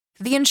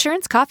The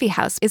Insurance Coffee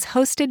House is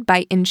hosted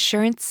by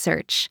Insurance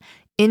Search.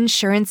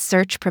 Insurance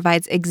Search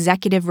provides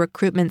executive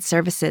recruitment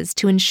services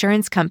to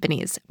insurance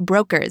companies,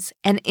 brokers,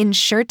 and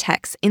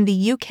insurtechs in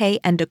the UK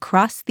and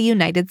across the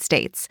United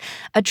States,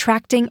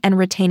 attracting and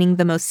retaining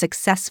the most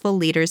successful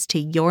leaders to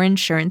your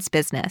insurance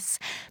business.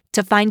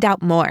 To find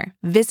out more,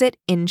 visit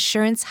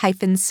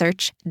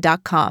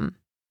insurance-search.com.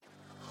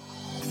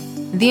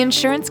 The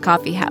Insurance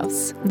Coffee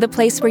House, the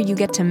place where you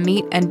get to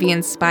meet and be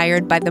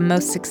inspired by the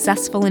most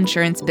successful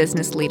insurance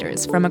business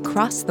leaders from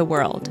across the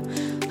world.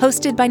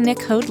 Hosted by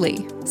Nick Hoadley,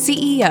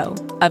 CEO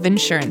of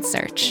Insurance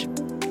Search.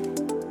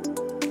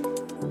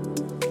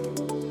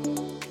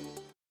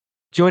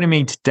 Joining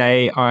me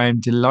today, I'm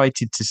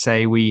delighted to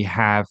say we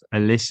have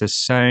Alisa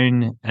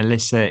Sohn.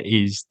 Alisa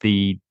is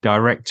the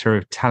Director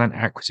of Talent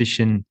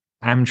Acquisition,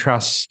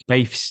 AmTrust,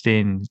 based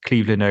in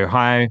Cleveland,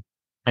 Ohio.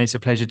 And it's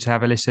a pleasure to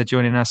have Alisa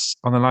joining us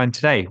on the line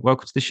today.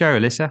 Welcome to the show,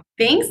 Alisa.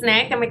 Thanks,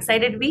 Nick. I'm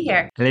excited to be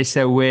here.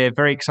 Alisa, we're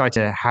very excited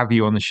to have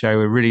you on the show.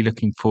 We're really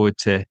looking forward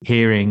to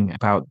hearing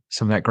about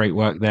some of that great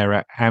work there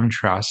at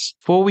AmTrust.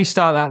 Before we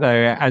start that,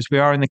 though, as we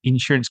are in the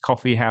Insurance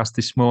Coffee House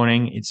this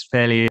morning, it's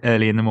fairly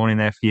early in the morning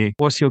there for you.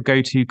 What's your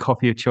go-to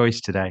coffee of choice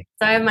today?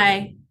 So I have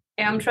my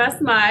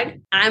AmTrust mug.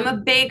 I'm a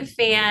big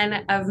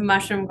fan of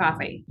mushroom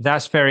coffee.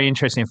 That's very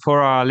interesting.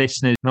 For our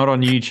listeners, not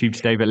on YouTube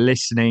today, but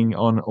listening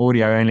on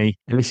audio only,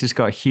 Alisa's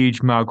got a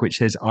huge mug which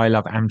says, "I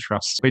love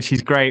AmTrust," which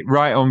is great,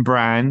 right on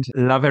brand.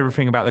 Love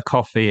everything about the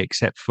coffee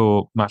except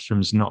for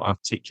mushrooms, not a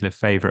particular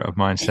favorite of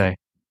mine. So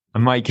I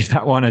might give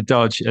that one a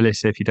dodge,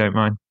 Alisa, if you don't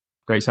mind.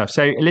 Great stuff.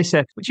 So,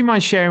 Alisa, would you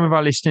mind sharing with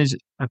our listeners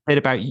a bit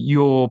about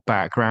your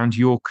background,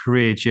 your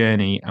career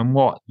journey, and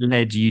what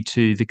led you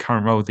to the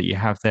current role that you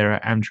have there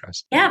at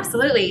AmTrust? Yeah,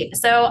 absolutely.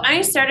 So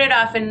I started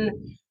off in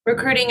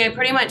recruiting. I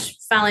pretty much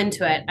fell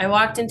into it. I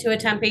walked into a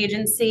temp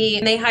agency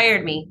and they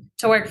hired me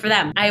to work for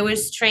them. I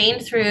was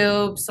trained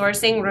through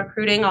sourcing,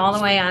 recruiting all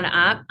the way on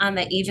up on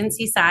the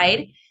agency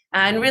side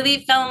and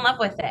really fell in love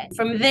with it.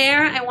 From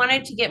there, I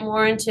wanted to get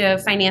more into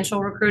financial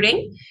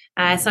recruiting.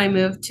 So I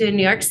moved to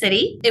New York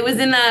City. It was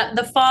in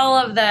the fall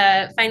of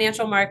the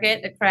financial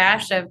market, the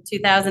crash of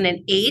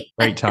 2008.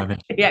 Great timing.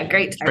 Yeah,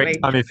 great timing.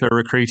 Great timing for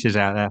recruiters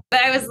out there.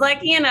 But I was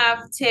lucky enough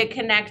to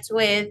connect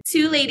with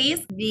two ladies,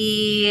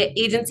 the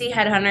agency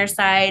headhunter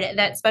side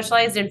that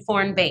specialized in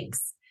foreign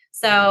banks.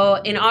 So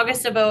in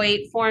August of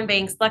 2008, foreign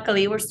banks,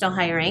 luckily, were still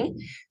hiring.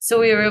 So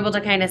we were able to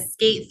kind of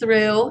skate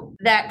through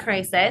that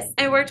crisis.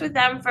 I worked with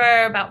them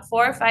for about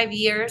 4 or 5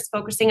 years,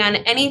 focusing on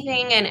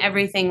anything and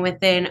everything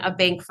within a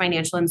bank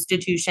financial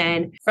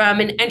institution, from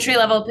an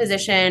entry-level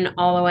position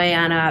all the way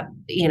on up,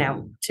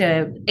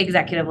 to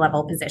executive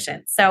level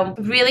positions. So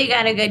really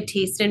got a good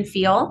taste and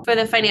feel for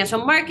the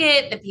financial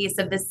market, the pace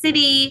of the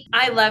city.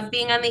 I love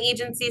being on the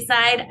agency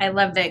side. I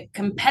love the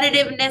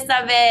competitiveness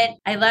of it.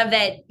 I love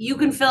that you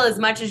can fill as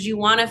much as you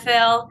want to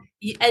fill,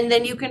 and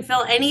then you can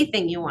fill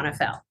anything you want to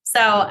fill. So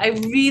I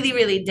really,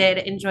 really did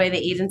enjoy the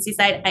agency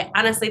side. I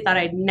honestly thought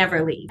I'd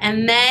never leave.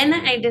 And then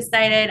I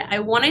decided I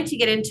wanted to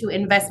get into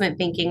investment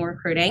banking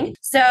recruiting.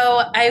 So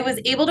I was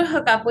able to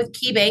hook up with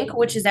KeyBank,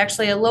 which is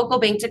actually a local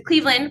bank to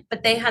Cleveland,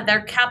 but they had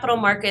their capital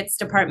markets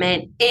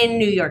department in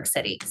New York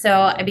City.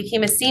 So I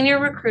became a senior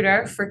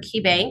recruiter for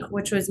KeyBank,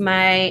 which was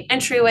my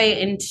entryway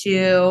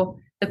into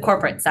the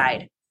corporate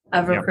side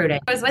of recruiting.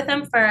 Yep. I was with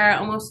them for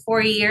almost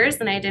 4 years,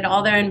 and I did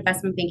all their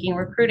investment banking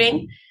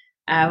recruiting,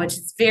 which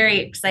is very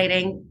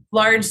exciting.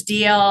 Large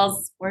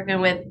deals,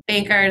 working with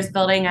bankers,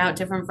 building out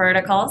different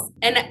verticals.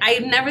 And I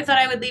never thought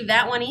I would leave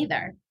that one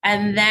either.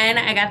 And then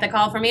I got the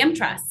call from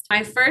AmTrust.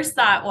 My first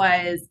thought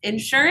was,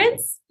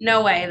 insurance?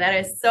 No way. That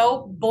is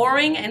so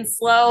boring and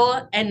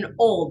slow and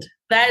old.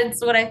 That's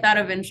what I thought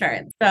of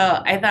insurance.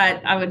 So I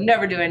thought I would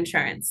never do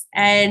insurance.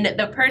 And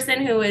the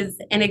person who was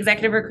an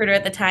executive recruiter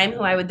at the time,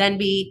 who I would then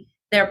be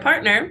their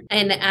partner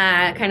and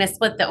kind of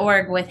split the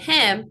org with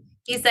him,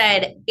 he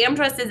said,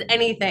 AmTrust is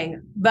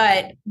anything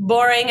but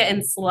boring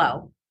and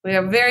slow. We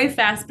are very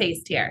fast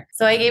paced here.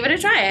 So I gave it a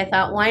try. I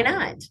thought, why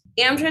not?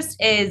 AmTrust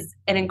is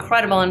an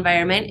incredible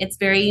environment. It's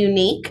very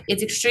unique.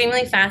 It's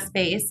extremely fast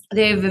paced.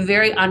 They have a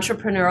very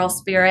entrepreneurial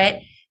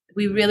spirit.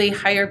 We really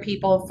hire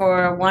people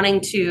for wanting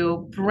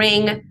to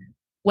bring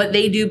what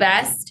they do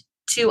best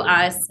to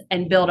us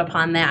and build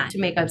upon that to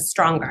make us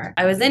stronger.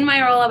 I was in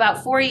my role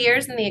about 4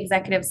 years in the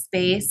executive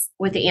space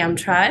with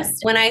AmTrust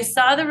when I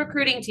saw the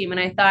recruiting team, and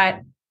I thought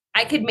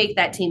I could make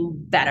that team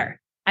better.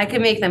 I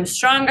could make them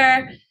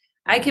stronger.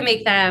 I could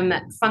make them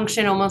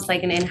function almost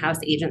like an in-house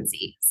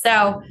agency.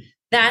 So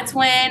that's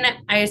when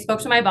I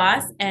spoke to my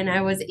boss, and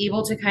I was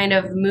able to kind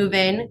of move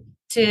in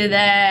to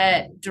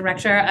the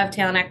director of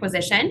talent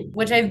acquisition,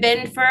 which I've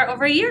been for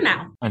over a year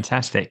now.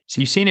 Fantastic.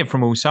 So you've seen it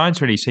from all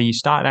sides, really. So you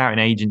started out in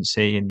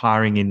agency and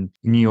hiring in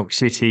New York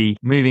City,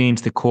 moving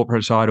into the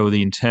corporate side or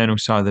the internal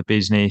side of the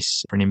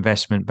business for an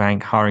investment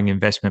bank, hiring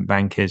investment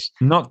bankers.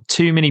 Not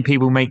too many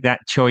people make that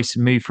choice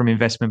and move from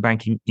investment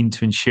banking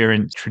into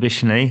insurance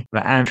traditionally,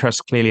 but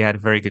AmTrust clearly had a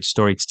very good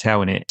story to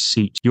tell, and it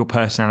suits your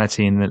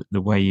personality and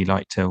the way you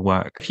like to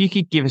work. If you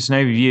could give us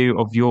an overview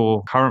of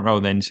your current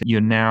role then, so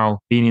you're now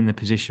being in the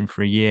position for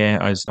for a year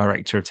as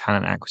Director of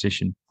Talent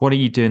Acquisition. What are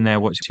you doing there?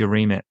 What's your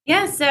remit?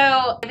 Yeah, so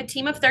I have a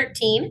team of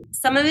 13.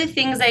 Some of the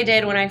things I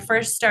did when I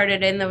first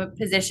started in the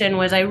position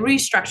was I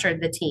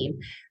restructured the team.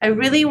 I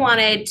really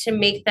wanted to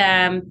make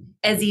them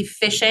as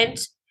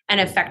efficient and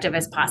effective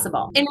as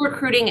possible. In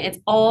recruiting, it's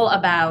all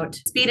about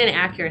speed and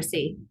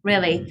accuracy,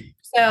 really.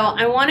 So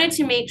I wanted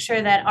to make sure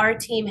that our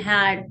team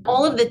had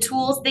all of the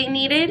tools they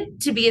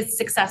needed to be as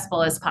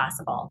successful as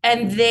possible.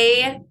 And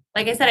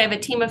like I said, I have a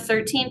team of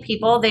 13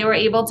 people. They were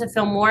able to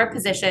fill more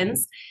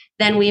positions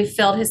than we've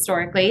filled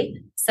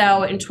historically.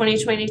 So in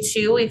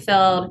 2022, we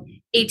filled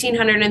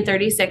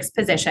 1,836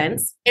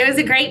 positions. It was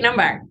a great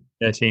number.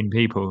 13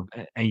 people,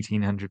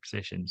 1,800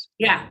 positions.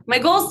 Yeah. My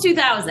goal is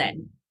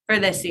 2,000 for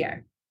this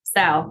year.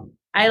 So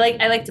I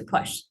like to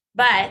push.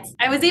 But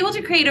I was able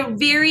to create a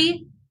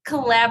very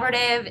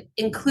collaborative,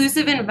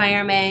 inclusive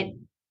environment,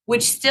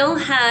 which still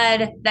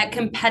had that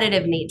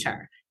competitive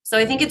nature. So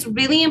I think it's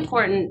really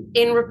important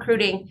in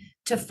recruiting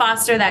to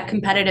foster that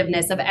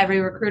competitiveness of every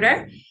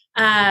recruiter.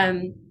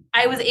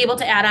 I was able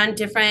to add on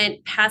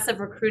different passive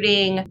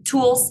recruiting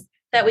tools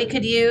that we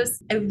could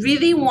use. I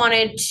really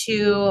wanted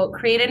to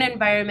create an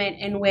environment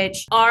in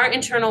which our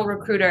internal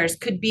recruiters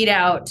could beat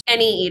out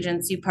any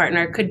agency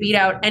partner, could beat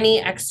out any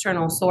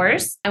external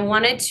source. I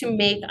wanted to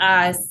make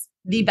us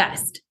the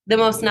best, the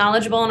most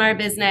knowledgeable in our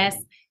business,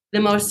 the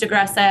most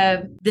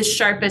aggressive, the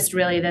sharpest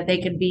really that they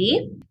could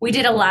be. We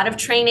did a lot of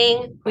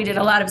training. We did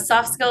a lot of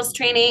soft skills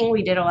training.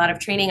 We did a lot of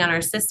training on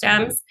our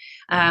systems.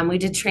 We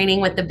did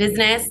training with the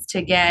business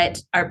to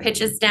get our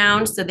pitches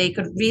down so they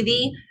could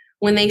really,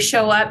 when they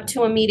show up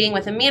to a meeting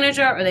with a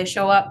manager or they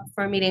show up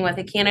for a meeting with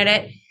a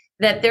candidate,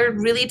 that they're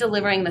really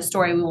delivering the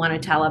story we want to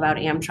tell about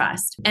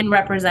AmTrust and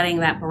representing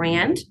that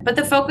brand. But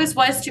the focus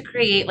was to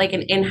create like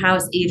an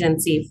in-house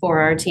agency for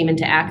our team and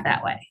to act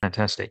that way.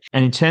 Fantastic.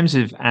 And in terms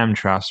of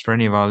AmTrust, for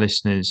any of our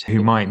listeners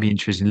who might be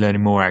interested in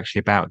learning more actually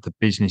about the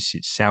business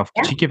itself,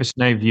 could you give us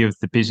an overview of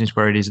the business,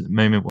 where it is at the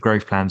moment, what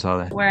growth plans are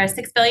there? We're a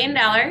 $6 billion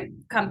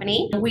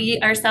company. We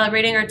are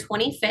celebrating our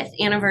 25th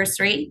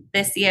anniversary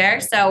this year.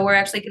 So we're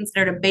actually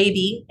considered a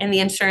baby in the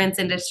insurance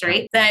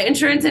industry. The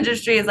insurance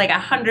industry is like a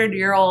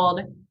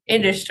 100-year-old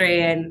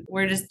industry, and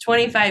we're just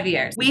 25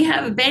 years. We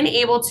have been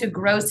able to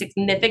grow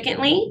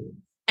significantly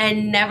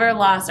and never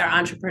lost our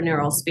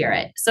entrepreneurial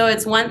spirit. So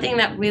it's one thing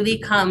that really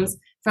comes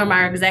from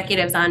our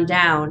executives on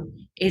down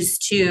is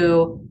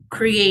to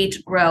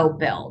create, grow,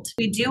 build.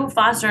 We do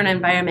foster an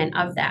environment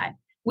of that.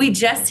 We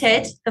just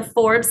hit the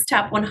Forbes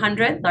top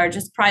 100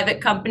 largest private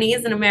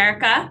companies in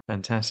America.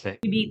 Fantastic.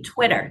 We beat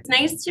Twitter. It's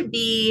nice to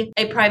be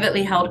a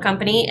privately held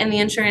company in the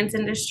insurance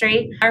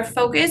industry. Our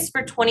focus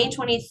for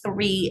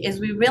 2023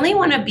 is we really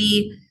want to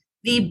be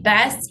the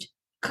best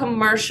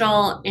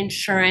commercial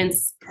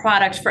insurance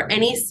product for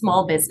any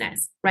small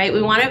business, right?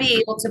 We want to be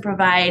able to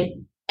provide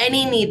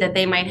any need that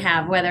they might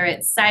have, whether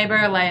it's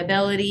cyber,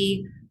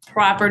 liability,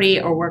 property,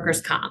 or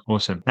workers' comp.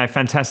 Awesome. No,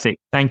 fantastic.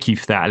 Thank you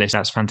for that, Alisa.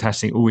 That's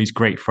fantastic. Always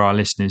great for our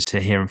listeners to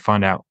hear and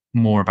find out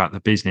more about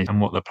the business and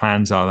what the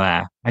plans are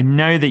there. I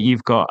know that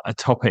you've got a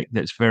topic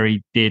that's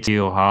very dear to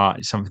your heart.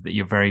 It's something that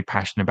you're very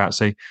passionate about.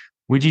 So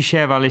would you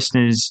share with our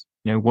listeners,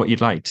 what you'd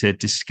like to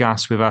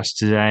discuss with us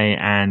today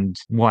and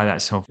why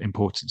that's of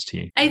importance to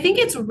you? I think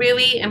it's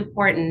really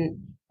important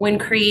when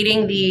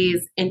creating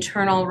these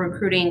internal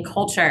recruiting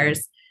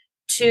cultures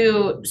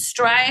to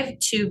strive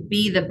to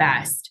be the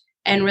best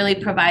and really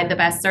provide the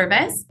best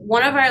service.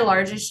 One of our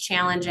largest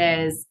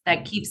challenges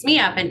that keeps me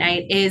up at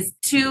night is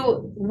to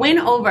win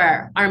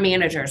over our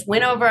managers,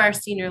 win over our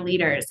senior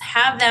leaders,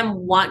 have them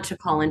want to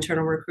call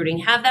internal recruiting,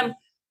 have them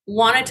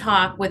want to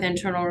talk with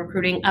internal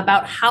recruiting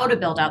about how to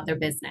build out their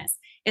business.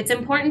 It's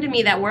important to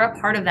me that we're a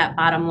part of that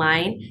bottom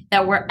line,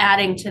 that we're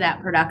adding to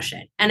that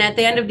production. And at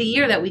the end of the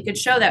year, that we could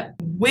show that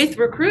with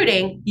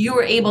recruiting, you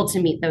were able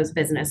to meet those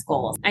business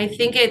goals. I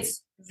think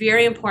it's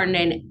very important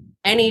in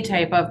any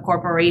type of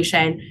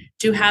corporation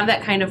to have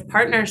that kind of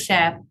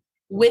partnership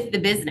with the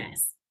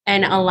business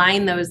and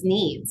align those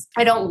needs.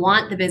 I don't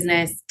want the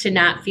business to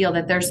not feel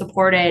that they're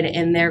supported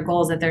in their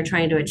goals that they're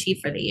trying to achieve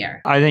for the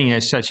year. I think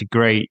it's such a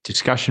great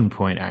discussion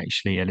point,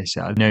 actually,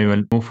 Alisa. I know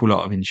an awful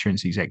lot of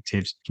insurance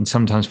executives can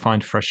sometimes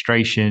find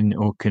frustration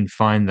or can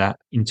find that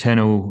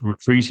internal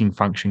recruiting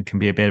function can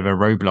be a bit of a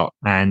roadblock.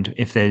 And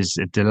if there's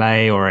a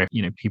delay or if,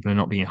 people are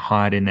not being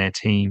hired in their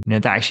team,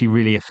 that actually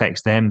really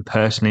affects them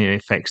personally. It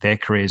affects their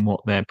careers and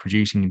what they're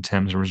producing in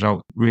terms of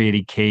results.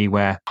 Really key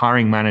where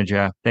hiring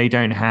manager, they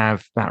don't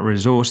have that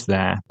resource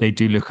there. They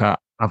do look at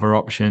other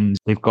options.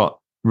 They've got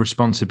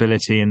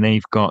responsibility and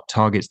they've got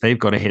targets they've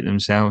got to hit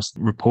themselves,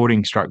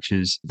 reporting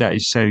structures. That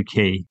is so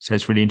key. So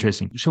it's really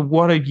interesting. So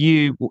what have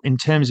you, in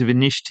terms of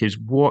initiatives,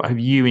 what have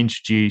you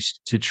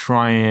introduced to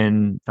try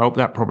and help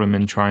that problem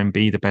and try and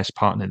be the best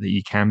partner that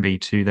you can be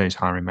to those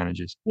hiring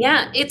managers?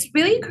 Yeah, it's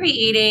really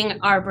creating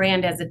our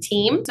brand as a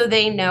team so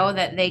they know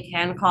that they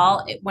can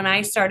call. When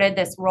I started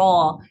this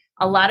role,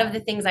 a lot of the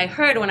things I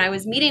heard when I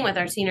was meeting with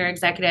our senior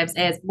executives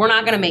is we're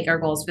not going to make our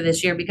goals for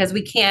this year because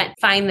we can't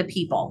find the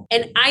people.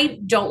 And I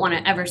don't want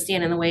to ever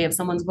stand in the way of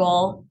someone's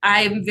goal.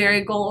 I'm a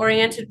very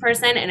goal-oriented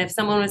person. And if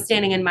someone was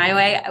standing in my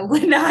way, I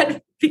would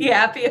not be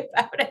happy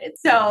about it.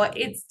 So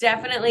it's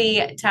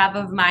definitely top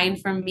of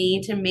mind for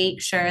me to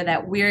make sure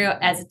that we're,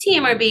 as a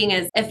team, are being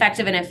as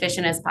effective and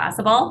efficient as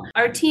possible.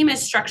 Our team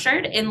is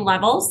structured in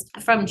levels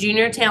from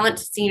junior talent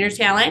to senior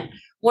talent.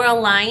 We're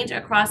aligned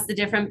across the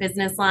different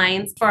business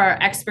lines for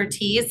our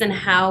expertise and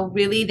how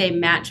really they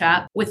match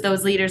up with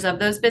those leaders of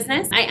those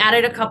business. I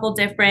added a couple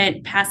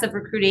different passive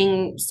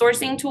recruiting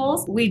sourcing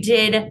tools. We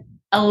did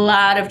a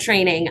lot of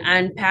training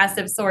on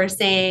passive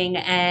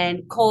sourcing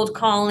and cold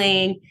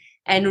calling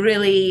and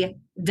really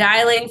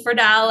dialing for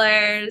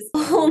dollars,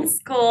 old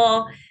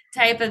school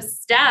type of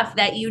stuff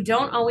that you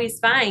don't always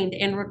find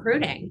in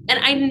recruiting. And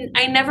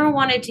I never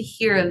wanted to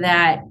hear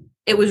that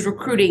it was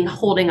recruiting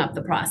holding up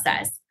the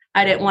process.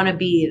 I didn't want to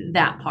be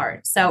that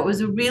part. So it was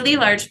a really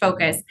large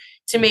focus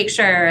to make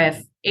sure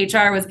if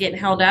HR was getting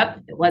held up,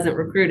 it wasn't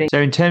recruiting.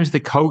 So in terms of the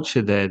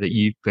culture there that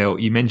you've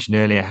built, you mentioned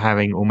earlier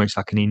having almost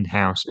like an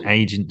in-house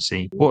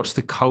agency. What's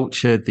the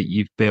culture that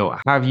you've built?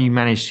 How have you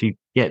managed to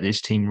get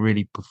this team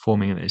really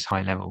performing at this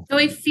high level? So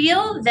I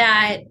feel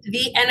that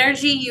the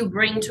energy you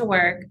bring to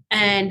work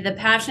and the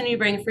passion you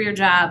bring for your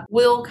job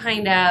will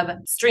kind of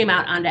stream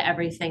out onto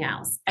everything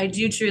else. I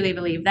do truly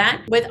believe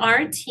that. With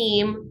our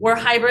team, we're a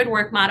hybrid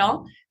work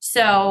model.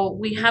 So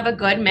we have a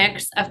good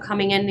mix of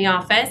coming in the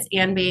office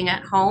and being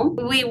at home.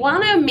 We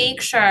want to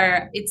make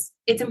sure it's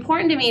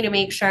important to me to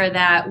make sure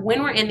that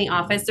when we're in the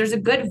office, there's a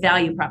good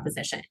value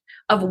proposition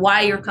of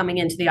why you're coming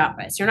into the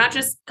office. You're not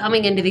just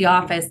coming into the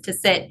office to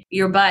sit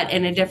your butt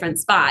in a different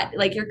spot.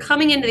 Like you're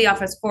coming into the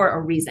office for a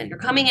reason. You're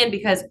coming in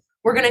because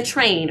we're going to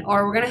train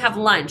or we're going to have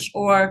lunch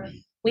or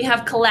we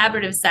have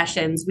collaborative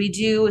sessions. We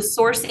do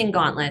sourcing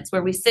gauntlets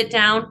where we sit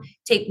down,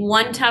 take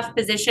one tough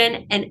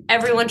position, and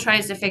everyone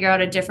tries to figure out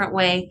a different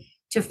way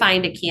to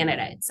find a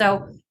candidate.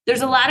 So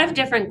there's a lot of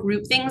different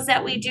group things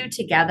that we do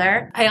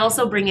together. I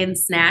also bring in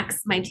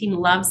snacks. My team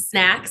loves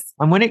snacks.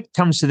 And when it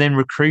comes to then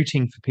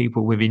recruiting for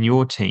people within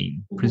your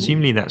team,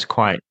 presumably that's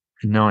quite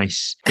a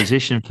nice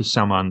position for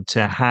someone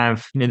to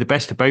have, the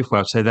best of both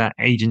worlds. So that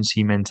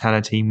agency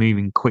mentality,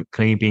 moving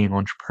quickly, being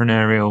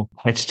entrepreneurial,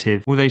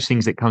 competitive, all those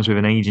things that comes with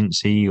an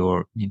agency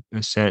or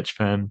a search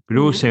firm, but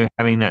also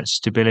having that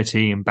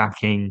stability and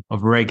backing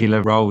of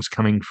regular roles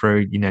coming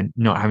through,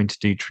 not having to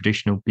do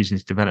traditional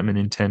business development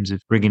in terms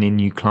of bringing in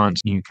new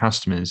clients, new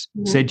customers.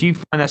 So do you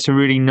find that's a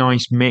really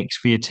nice mix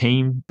for your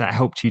team that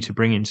helped you to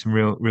bring in some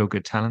real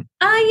good talent?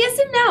 Yes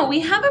and no. We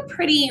have a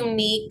pretty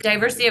unique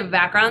diversity of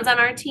backgrounds on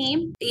our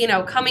team.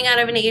 Coming out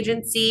of an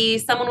agency,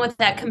 someone with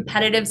that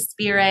competitive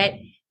spirit,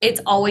 it's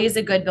always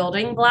a good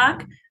building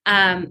block.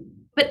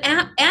 But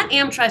at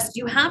AmTrust,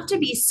 you have to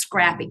be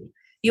scrappy.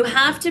 You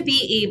have to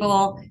be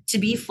able to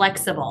be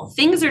flexible.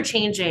 Things are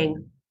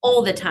changing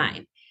all the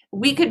time.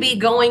 We could be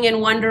going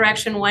in one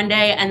direction one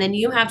day, and then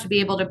you have to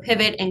be able to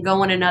pivot and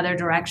go in another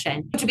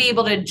direction to be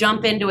able to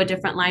jump into a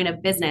different line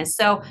of business.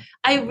 So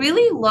I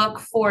really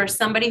look for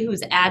somebody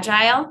who's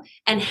agile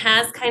and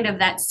has kind of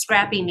that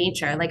scrappy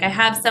nature. Like I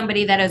have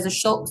somebody that has a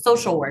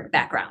social work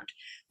background,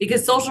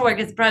 because social work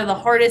is probably the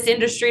hardest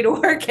industry to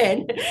work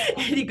in.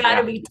 You got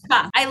to be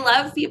tough. I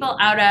love people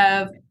out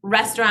of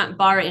restaurant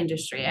bar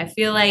industry. I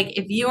feel like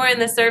if you are in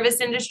the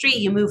service industry,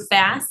 you move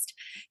fast.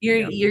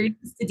 You're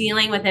used to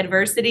dealing with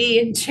adversity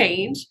and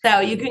change, so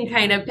you can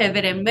kind of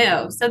pivot and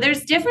move. So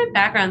there's different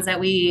backgrounds that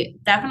we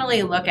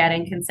definitely look at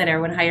and consider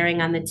when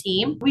hiring on the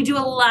team. We do a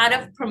lot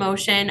of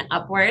promotion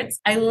upwards.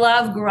 I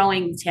love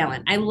growing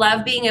talent. I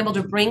love being able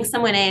to bring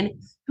someone in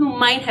who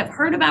might have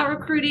heard about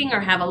recruiting or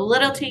have a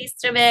little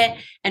taste of it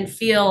and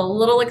feel a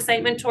little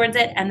excitement towards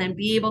it, and then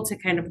be able to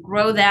kind of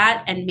grow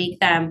that and make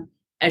them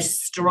a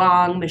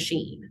strong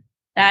machine.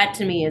 That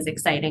to me is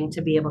exciting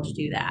to be able to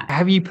do that.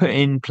 Have you put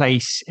in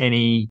place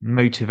any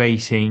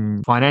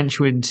motivating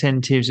financial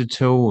incentives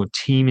at all or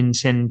team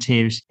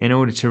incentives in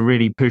order to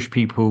really push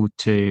people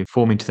to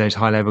form into those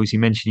high levels? You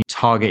mentioned your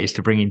target is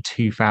to bring in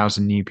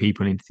 2,000 new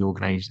people into the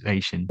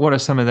organization. What are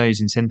some of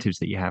those incentives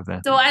that you have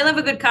there? So I love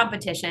a good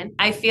competition.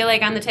 I feel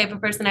like I'm the type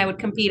of person I would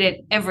compete at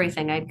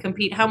everything. I'd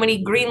compete how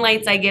many green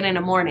lights I get in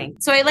a morning.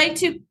 So I like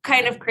to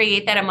kind of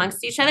create that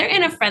amongst each other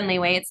in a friendly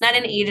way. It's not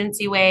an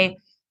agency way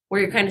where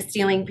you're kind of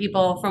stealing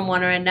people from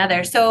one or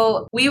another.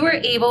 So we were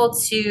able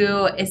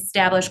to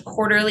establish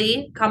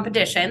quarterly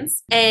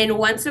competitions. And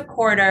once a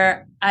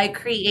quarter, I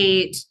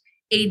create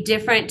a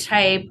different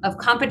type of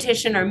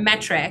competition or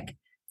metric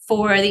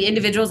for the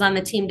individuals on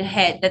the team to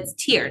hit that's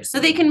tiered so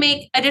they can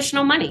make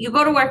additional money. You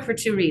go to work for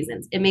two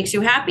reasons. It makes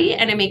you happy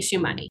and it makes you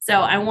money.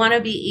 So I want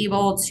to be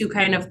able to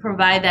kind of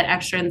provide that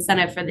extra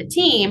incentive for the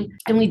team.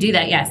 And we do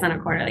that, yes, on a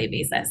quarterly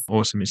basis.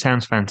 Awesome. It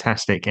sounds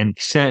fantastic. And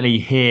certainly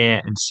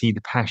hear and see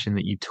the passion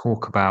that you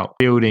talk about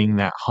building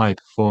that high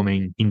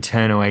performing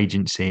internal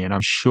agency. And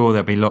I'm sure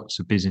there'll be lots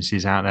of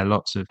businesses out there,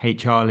 lots of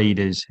HR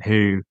leaders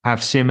who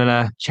have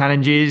similar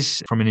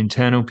challenges from an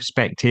internal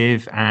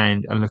perspective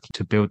and are looking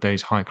to build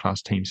those high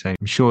class teams. So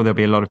I'm sure there'll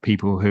be a lot of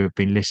people who have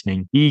been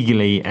listening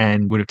eagerly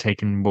and would have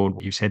taken on board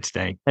what you said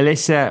today.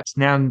 Alisa, it's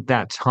now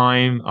that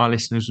time. Our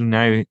listeners will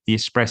know the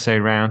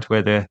espresso round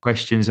where the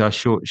questions are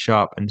short,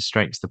 sharp, and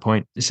straight to the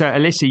point. So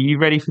Alisa, you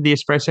ready for the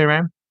espresso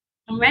round?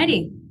 I'm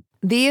ready.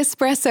 The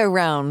espresso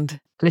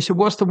round. Alisa,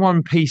 what's the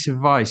one piece of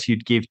advice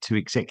you'd give to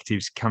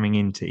executives coming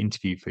in to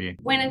interview for you?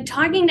 When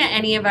talking to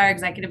any of our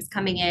executives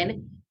coming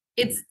in,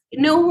 it's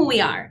know who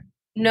we are,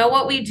 know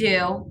what we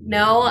do,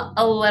 know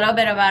a little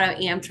bit about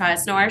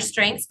AmTrust, know our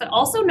strengths, but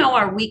also know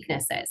our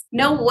weaknesses.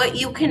 Know what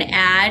you can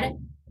add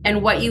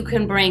and what you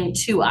can bring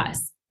to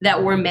us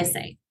that we're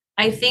missing.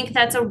 I think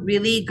that's a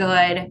really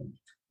good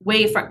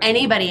way for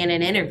anybody in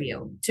an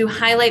interview to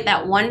highlight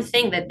that one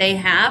thing that they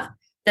have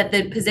that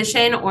the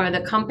position or the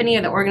company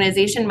or the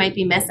organization might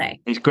be missing.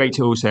 It's great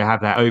to also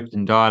have that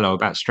open dialogue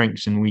about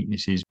strengths and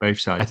weaknesses, both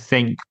sides. I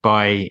think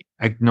by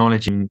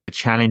acknowledging the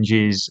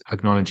challenges,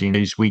 acknowledging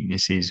those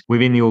weaknesses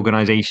within the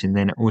organization,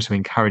 then it also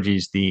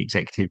encourages the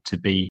executive to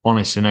be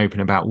honest and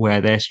open about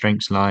where their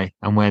strengths lie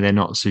and where they're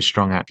not so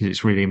strong at, because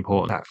it's really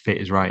important that fit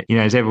is right.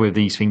 As ever with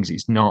these things,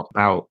 it's not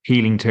about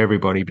appealing to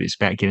everybody, but it's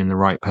about getting the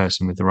right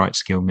person with the right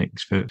skill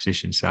mix for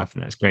position stuff.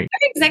 And that's great.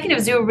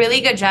 Executives do a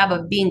really good job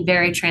of being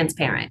very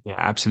transparent. Yeah,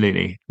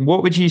 absolutely.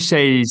 What would you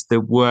say is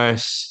the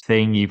worst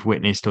thing you've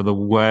witnessed or the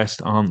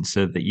worst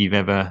answer that you've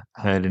ever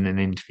heard in an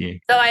interview?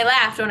 So I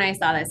laughed when I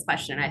saw this question.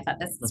 I thought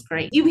this is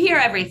great. You hear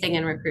everything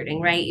in recruiting,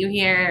 right? You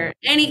hear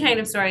any kind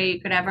of story you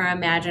could ever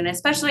imagine,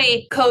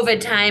 especially COVID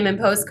time and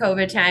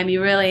post-COVID time.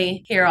 You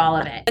really hear all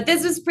of it. But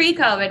this was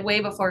pre-COVID, way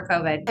before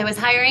COVID. I was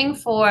hiring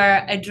for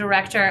a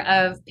director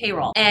of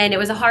payroll, and it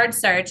was a hard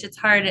search. It's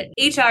hard.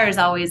 HR is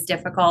always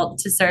difficult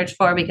to search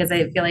for because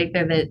I feel like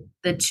they're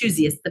the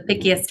choosiest, the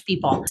pickiest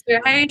people. So we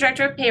were hiring a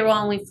director of payroll,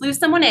 and we flew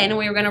someone in, and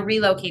we were going to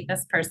relocate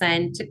this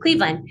person to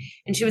Cleveland.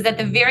 And she was at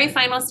the very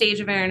final stage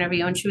of her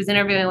interview, and she was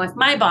interviewing with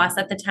my boss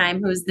at the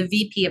time, who's the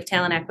VP of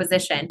talent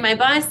acquisition. My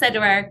boss said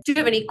to her, "Do you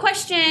have any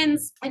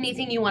questions?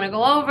 Anything you want to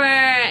go over?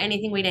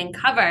 Anything we didn't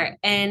cover?"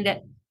 And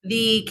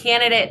the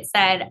candidate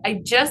said, "I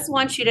just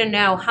want you to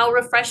know how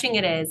refreshing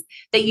it is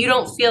that you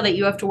don't feel that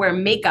you have to wear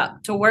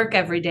makeup to work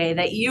every day,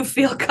 that you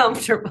feel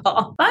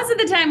comfortable." Boss at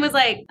the time was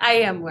like, "I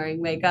am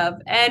wearing makeup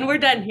and we're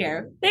done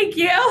here. Thank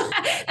you."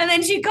 And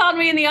then she called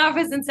me in the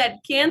office and said,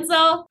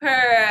 cancel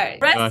her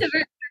rest of her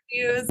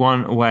interviews.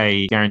 One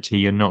way guarantee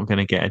you're not going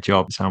to get a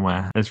job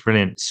somewhere. That's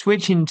brilliant.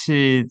 Switching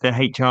to the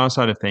HR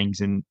side of things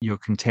and your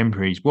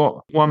contemporaries, what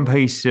one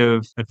piece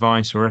of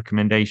advice or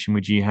recommendation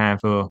would you have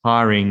for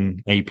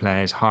hiring A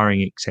players,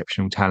 hiring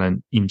exceptional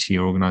talent into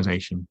your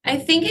organization? I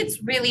think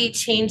it's really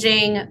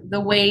changing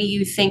the way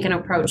you think and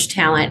approach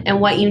talent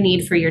and what you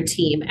need for your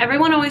team.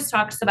 Everyone always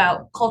talks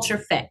about culture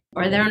fit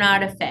or they're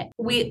not a fit.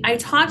 I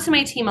talk to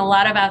my team a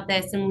lot about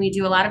this, and we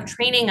do a lot of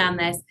training on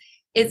this.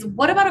 Is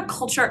what about a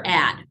culture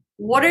add?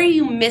 What are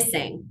you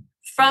missing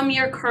from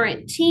your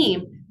current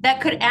team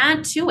that could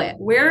add to it?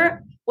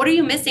 What are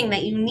you missing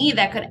that you need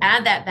that could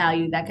add that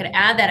value, that could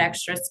add that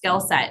extra skill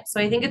set?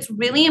 So I think it's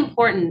really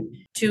important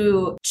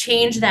to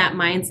change that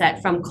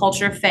mindset from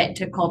culture fit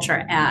to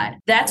culture add.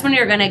 That's when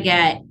you're going to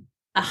get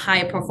a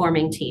high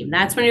performing team.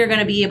 That's when you're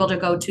going to be able to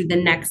go to the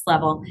next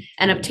level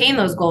and obtain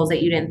those goals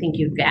that you didn't think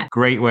you'd get.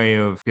 Great way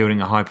of building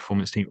a high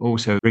performance team.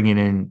 Also bringing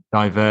in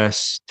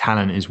diverse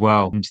talent as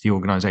well into the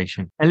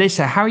organization.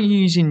 Alisa, how are you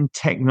using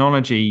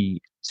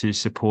technology to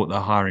support the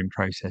hiring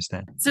process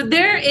then? So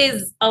there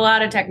is a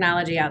lot of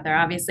technology out there,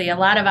 obviously a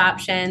lot of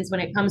options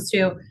when it comes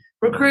to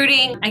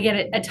recruiting. I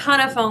get a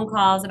ton of phone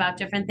calls about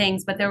different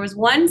things, but there was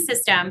one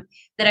system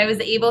that I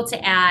was able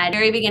to add at the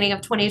very beginning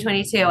of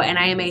 2022, and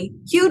I am a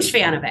huge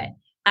fan of it.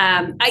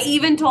 I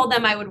even told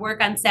them I would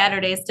work on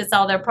Saturdays to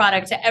sell their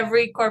product to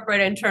every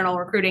corporate internal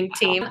recruiting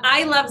team.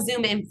 I love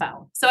Zoom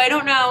Info. So I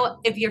don't know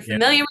if you're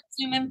familiar with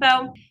Zoom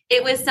Info.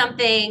 It was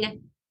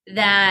something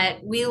that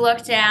we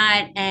looked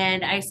at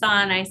and I saw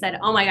and I said,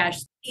 oh my gosh,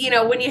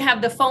 when you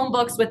have the phone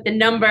books with the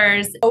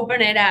numbers,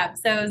 open it up.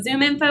 So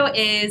Zoom Info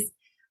is,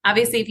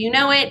 obviously, if you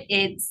know it,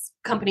 it's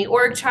company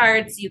org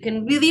charts. You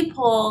can really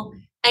pull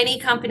any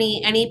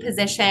company, any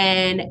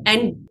position,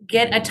 and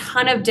get a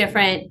ton of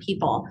different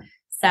people.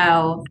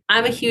 So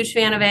I'm a huge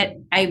fan of it.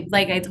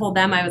 I told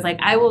them, I was like,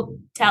 I will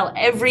tell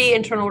every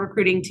internal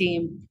recruiting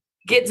team,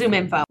 get Zoom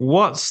Info.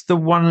 What's the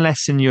one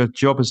lesson your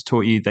job has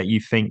taught you that you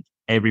think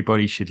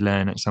everybody should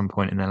learn at some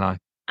point in their life?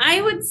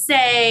 I would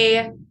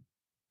say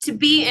to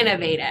be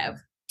innovative,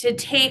 to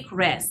take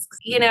risks,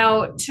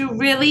 to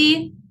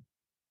really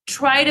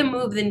try to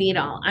move the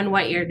needle on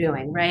what you're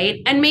doing,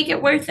 right? And make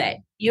it worth it.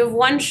 You have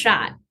one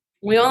shot.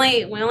 We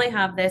only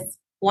have this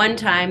one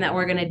time that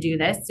we're going to do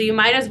this. So you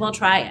might as well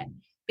try it.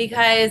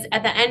 Because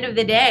at the end of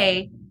the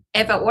day,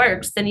 if it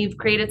works, then you've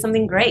created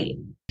something great.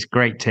 It's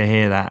great to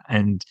hear that.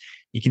 And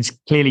you can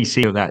clearly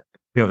see that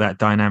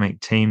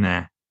dynamic team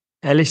there.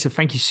 Alisa,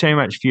 thank you so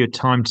much for your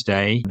time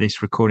today.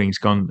 This recording's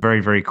gone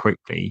very, very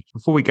quickly.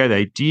 Before we go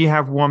though, do you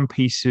have one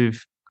piece of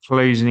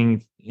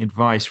closing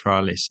advice for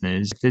our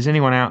listeners? If there's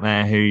anyone out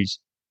there who's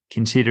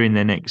considering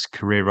their next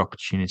career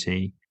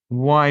opportunity,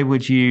 why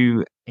would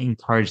you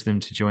encourage them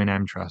to join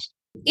AmTrust?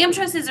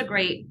 AmTrust is a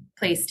great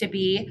place to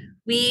be.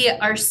 We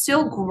are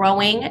still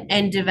growing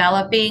and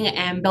developing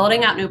and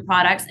building out new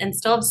products and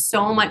still have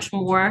so much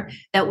more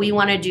that we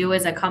want to do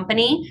as a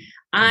company.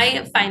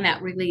 I find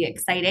that really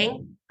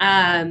exciting.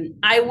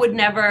 I would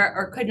never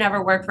or could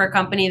never work for a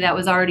company that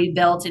was already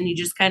built and you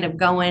just kind of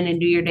go in and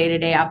do your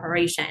day-to-day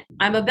operation.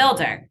 I'm a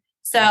builder.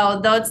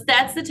 So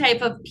that's the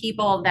type of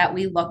people that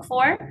we look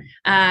for.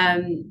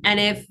 And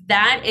if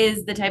that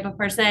is the type of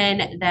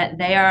person that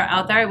they are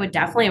out there, I would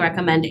definitely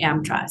recommend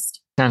AmTrust.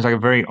 Sounds like a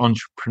very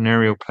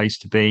entrepreneurial place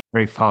to be,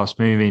 very fast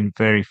moving,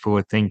 very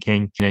forward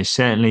thinking.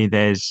 Certainly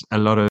there's a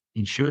lot of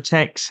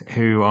insurtechs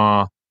who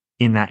are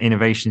in that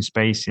innovation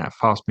space, in that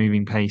fast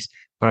moving pace.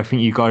 But I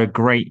think you've got a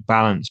great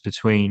balance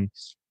between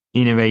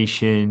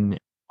innovation,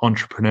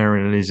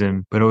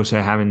 entrepreneurialism, but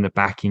also having the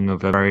backing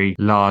of a very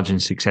large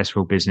and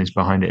successful business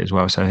behind it as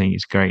well. So I think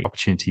it's a great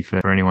opportunity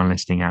for anyone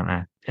listening out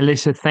there.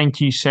 Alisa,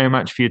 thank you so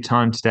much for your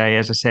time today.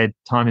 As I said,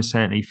 time has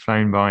certainly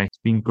flown by. It's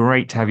been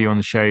great to have you on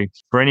the show.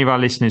 For any of our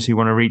listeners who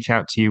want to reach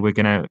out to you, we're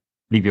going to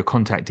leave your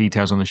contact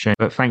details on the show.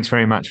 But thanks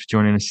very much for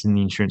joining us in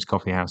the Insurance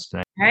Coffee House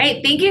today. All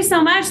right. Thank you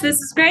so much. This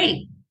is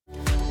great.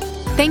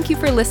 Thank you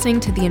for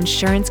listening to the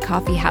Insurance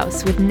Coffee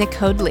House with Nick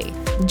Hoadley.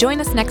 Join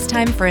us next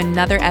time for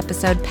another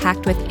episode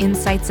packed with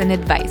insights and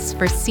advice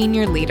for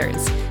senior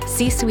leaders,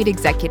 C-suite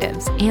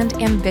executives, and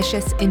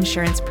ambitious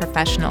insurance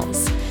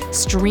professionals.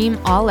 Stream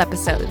all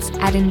episodes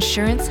at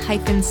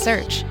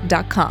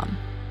insurance-search.com.